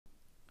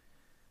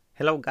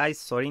Hello guys,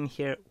 Sorin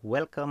here.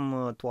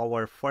 Welcome to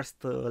our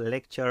first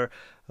lecture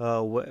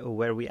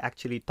where we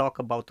actually talk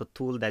about a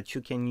tool that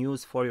you can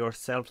use for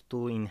yourself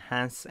to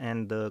enhance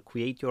and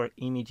create your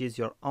images,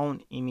 your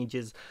own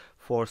images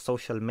for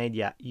social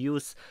media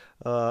use.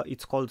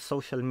 It's called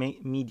Social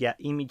Media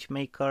Image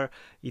Maker.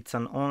 It's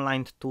an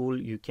online tool.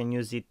 You can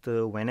use it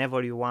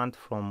whenever you want,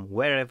 from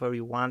wherever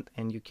you want,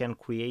 and you can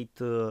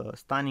create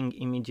stunning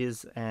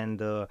images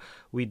and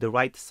with the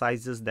right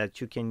sizes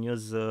that you can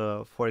use,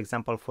 for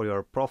example, for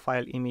your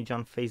profile image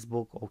on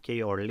Facebook,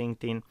 okay, or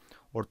LinkedIn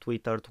or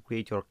Twitter, to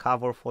create your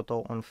cover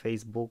photo on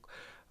Facebook,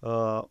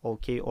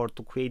 okay, or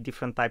to create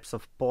different types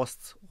of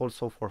posts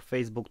also for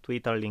Facebook,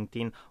 Twitter,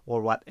 LinkedIn,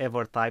 or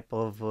whatever type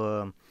of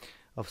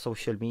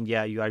social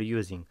media you are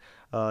using.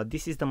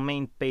 This is the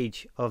main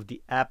page of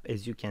the app.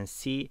 As you can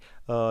see,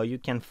 you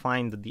can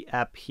find the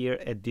app here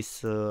at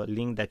this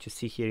link that you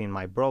see here in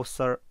my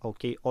browser,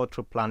 okay,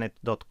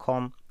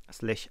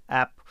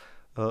 outroplanet.com/app.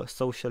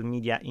 Social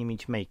media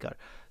image maker.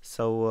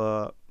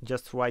 So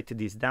just write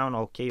this down,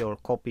 okay, or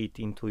copy it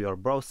into your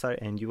browser,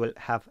 and you will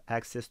have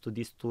access to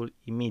this tool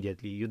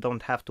immediately. You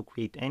don't have to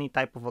create any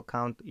type of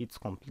account. It's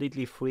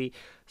completely free,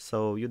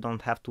 so you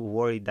don't have to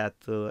worry that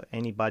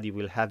anybody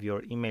will have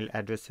your email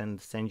address and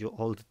send you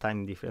all the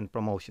time different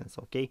promotions.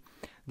 Okay,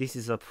 this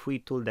is a free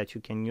tool that you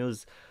can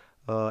use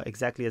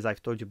exactly as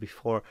I've told you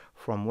before,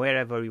 from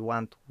wherever you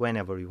want,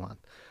 whenever you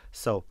want.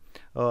 So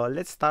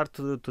let's start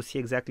to see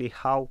exactly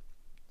how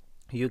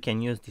you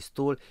can use this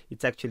tool.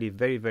 It's actually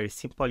very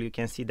simple. You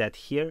can see that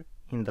here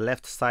in the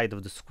left side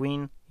of the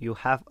screen you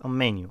have a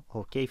menu,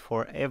 okay,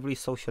 for every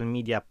social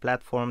media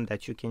platform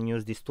that you can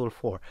use this tool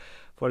for.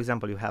 For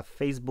example, you have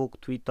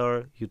Facebook,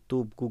 Twitter,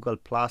 YouTube, Google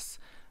Plus,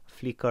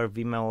 Flickr,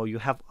 Vimeo. You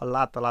have a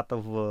lot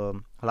of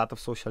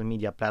social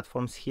media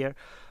platforms here.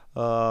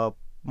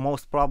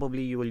 Most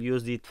probably you will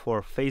use it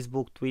for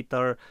Facebook,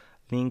 Twitter,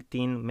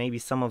 LinkedIn. Maybe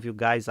some of you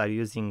guys are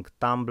using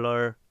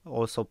Tumblr,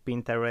 also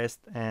Pinterest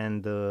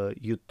and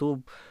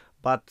YouTube,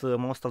 but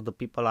most of the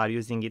people are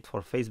using it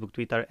for Facebook,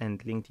 Twitter, and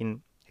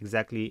LinkedIn,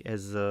 exactly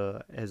as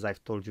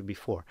I've told you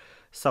before.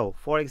 So,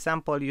 for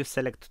example, you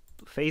select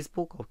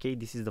Facebook. Okay,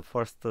 this is the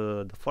first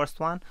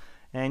one,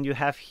 and you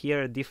have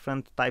here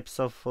different types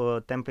of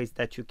templates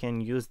that you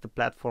can use the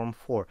platform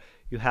for.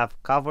 You have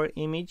cover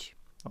image,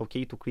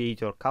 okay, to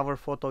create your cover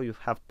photo. You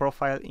have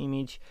profile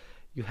image.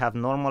 You have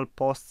normal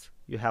posts.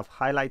 You have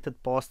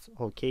highlighted posts,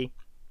 okay.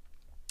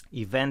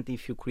 Event,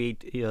 if you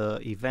create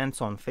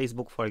events on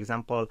Facebook, for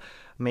example,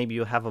 maybe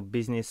you have a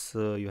business,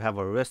 you have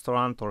a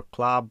restaurant or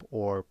club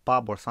or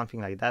pub or something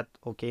like that,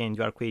 okay, and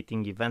you are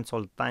creating events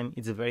all the time.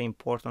 It's very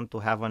important to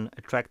have an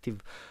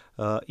attractive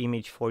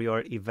image for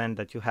your event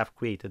that you have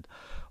created.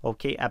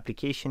 Okay,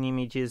 application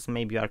images,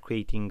 maybe you are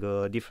creating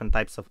different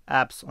types of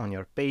apps on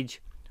your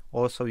page.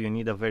 Also, you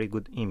need a very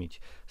good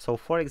image. So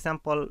for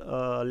example,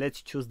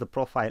 let's choose the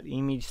profile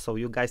image so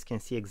you guys can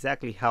see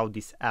exactly how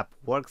this app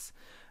works.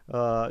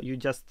 You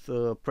just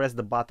press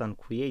the button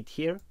create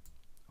here,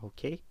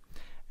 okay,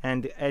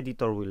 and the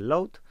editor will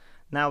load.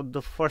 Now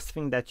the first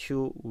thing that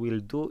you will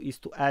do is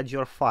to add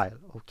your file,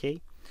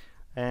 okay,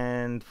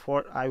 and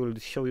I will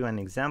show you an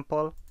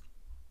example.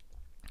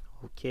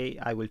 Okay,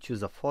 I will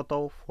choose a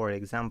photo. For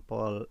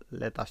example,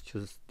 let us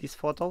choose this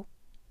photo,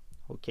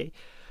 okay.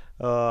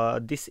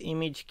 This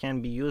image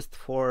can be used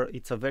for,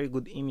 it's a very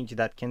good image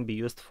that can be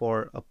used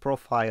for a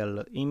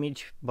profile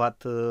image,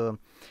 but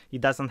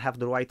it doesn't have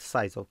the right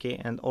size, okay,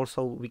 and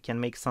also we can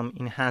make some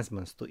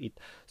enhancements to it.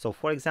 So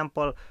for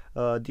example,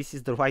 this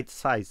is the right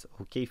size,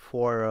 okay,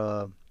 for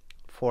a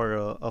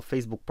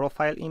Facebook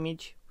profile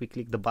image. We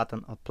click the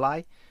button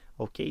apply,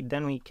 okay,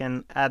 then we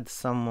can add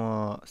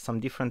some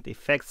different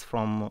effects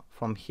from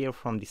here,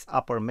 from this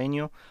upper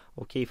menu.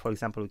 Okay, for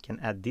example, we can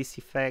add this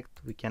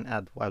effect, we can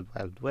add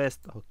Wild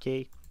West,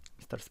 okay,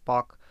 Mr.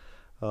 Spock.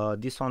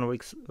 This one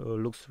looks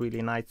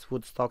really nice,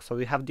 Woodstock. So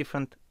we have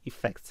different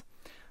effects.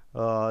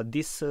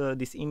 This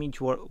image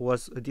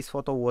this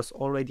photo was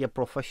already a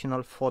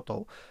professional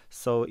photo,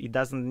 so it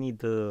doesn't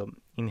need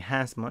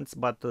enhancements.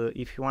 But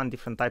if you want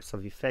different types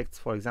of effects,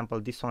 for example,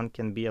 this one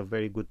can be a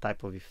very good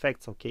type of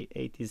effects. Okay,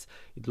 80s,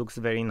 it looks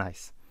very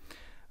nice.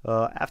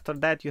 After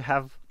that, you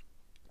have,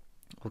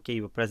 okay,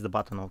 you press the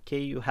button okay,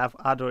 you have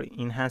other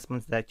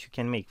enhancements that you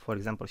can make. For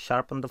example,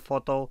 sharpen the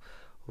photo,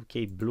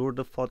 okay, blur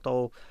the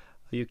photo,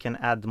 you can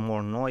add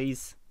more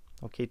noise,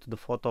 okay, to the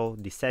photo,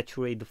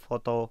 desaturate the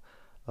photo.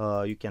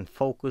 You can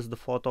focus the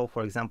photo.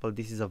 For example,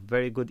 this is a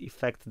very good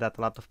effect that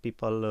a lot of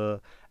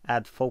people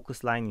add,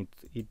 focus line.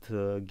 It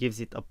gives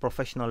it a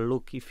professional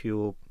look if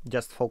you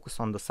just focus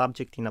on the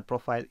subject in a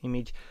profile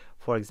image.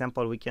 For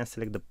example, we can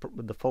select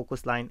the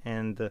focus line,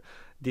 and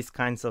these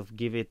kinds of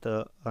give it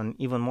an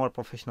even more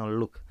professional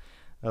look.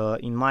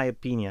 In my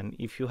opinion,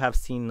 if you have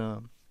seen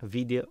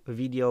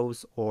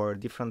videos or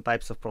different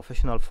types of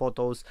professional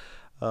photos,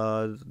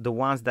 the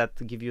ones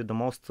that give you the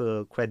most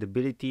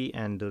credibility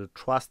and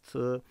trust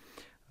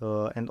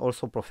and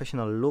also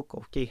professional look,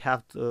 okay,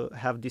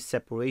 have this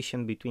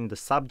separation between the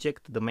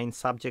subject, the main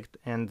subject,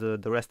 and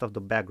the rest of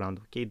the background.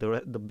 Okay,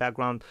 the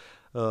background,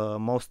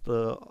 most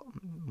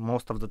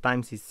of the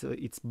times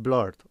it's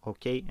blurred,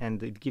 okay,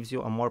 and it gives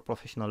you a more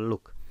professional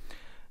look.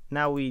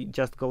 Now we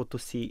just go to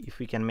see if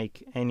we can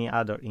make any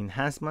other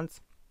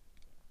enhancements.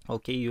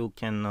 Okay, you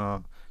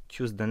can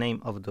choose the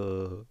name of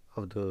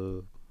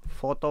the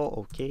photo,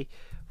 okay,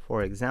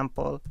 for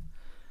example,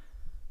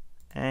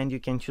 and you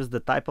can choose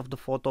the type of the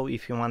photo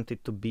if you want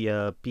it to be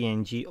a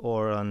PNG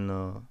or an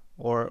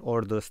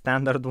or the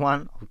standard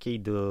one, okay,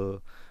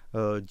 the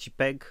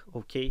JPEG,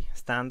 okay,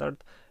 standard.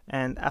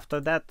 And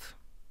after that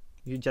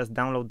you just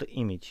download the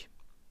image.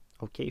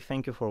 Okay,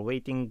 thank you for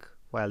waiting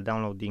while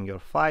downloading your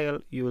file.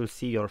 You will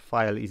see your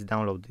file is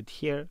downloaded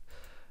here.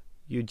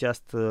 You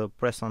just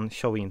press on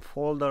show in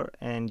folder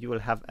and you will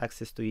have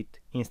access to it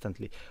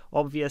instantly.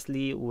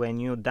 Obviously, when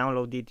you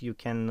download it, you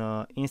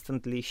can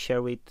instantly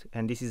share it,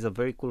 and this is a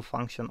very cool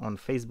function on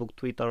Facebook,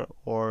 Twitter,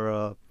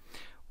 or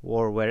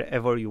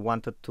wherever you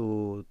wanted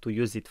to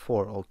use it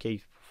for,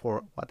 okay,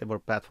 for whatever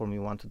platform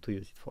you wanted to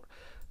use it for.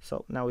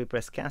 So now we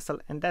press cancel,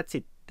 and that's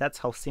it. That's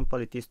how simple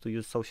it is to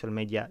use Social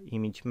Media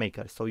Image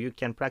Maker. So you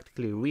can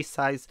practically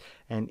resize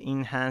and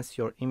enhance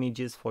your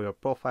images for your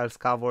profiles,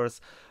 covers,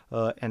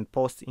 and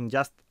posts in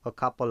just a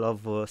couple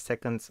of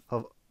seconds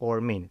or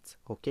minutes.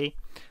 Okay,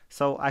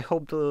 so I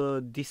hope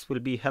this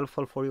will be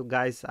helpful for you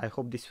guys. I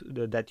hope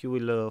that you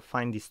will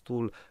find this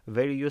tool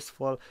very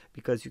useful,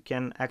 because you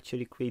can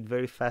actually create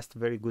very fast,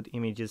 very good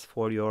images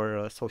for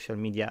your social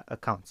media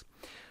accounts.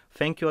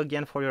 Thank you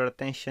again for your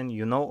attention.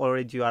 You know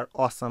already you are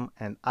awesome,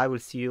 and I will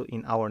see you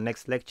in our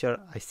next lecture.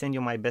 I send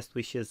you my best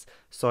wishes.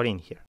 Sorin here.